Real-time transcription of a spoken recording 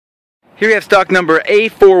Here we have stock number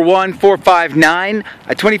A41459,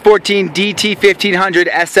 a 2014 DT1500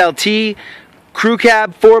 SLT, crew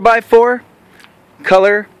cab 4x4,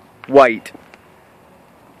 color white.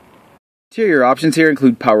 Interior options here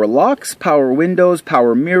include power locks, power windows,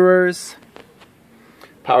 power mirrors,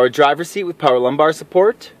 power driver's seat with power lumbar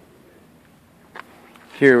support.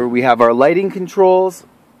 Here we have our lighting controls,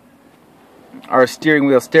 our steering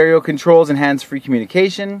wheel stereo controls and hands-free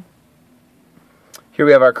communication. Here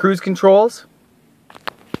we have our cruise controls.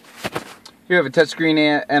 Here we have a touchscreen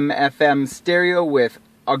AM/FM stereo with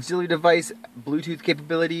auxiliary device, Bluetooth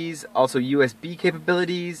capabilities, also USB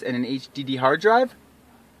capabilities, and an HDD hard drive.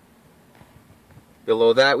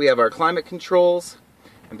 Below that we have our climate controls,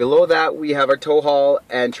 and below that we have our tow haul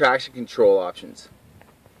and traction control options.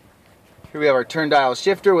 Here we have our turn dial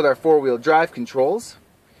shifter with our four-wheel drive controls,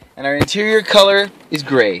 and our interior color is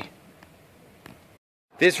gray.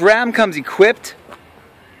 This Ram comes equipped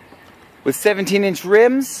with 17-inch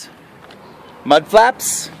rims, mud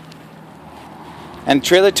flaps, and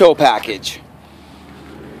trailer tow package.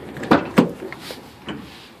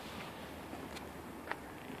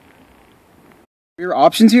 Your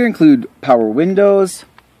options here include power windows,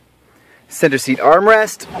 center seat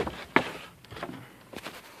armrest,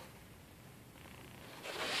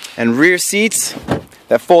 and rear seats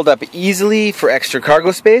that fold up easily for extra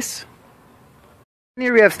cargo space.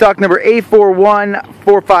 Here we have stock number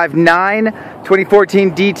A41459,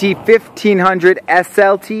 2014 DT1500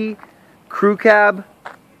 SLT, crew cab,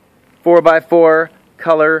 4x4,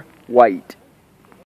 color white.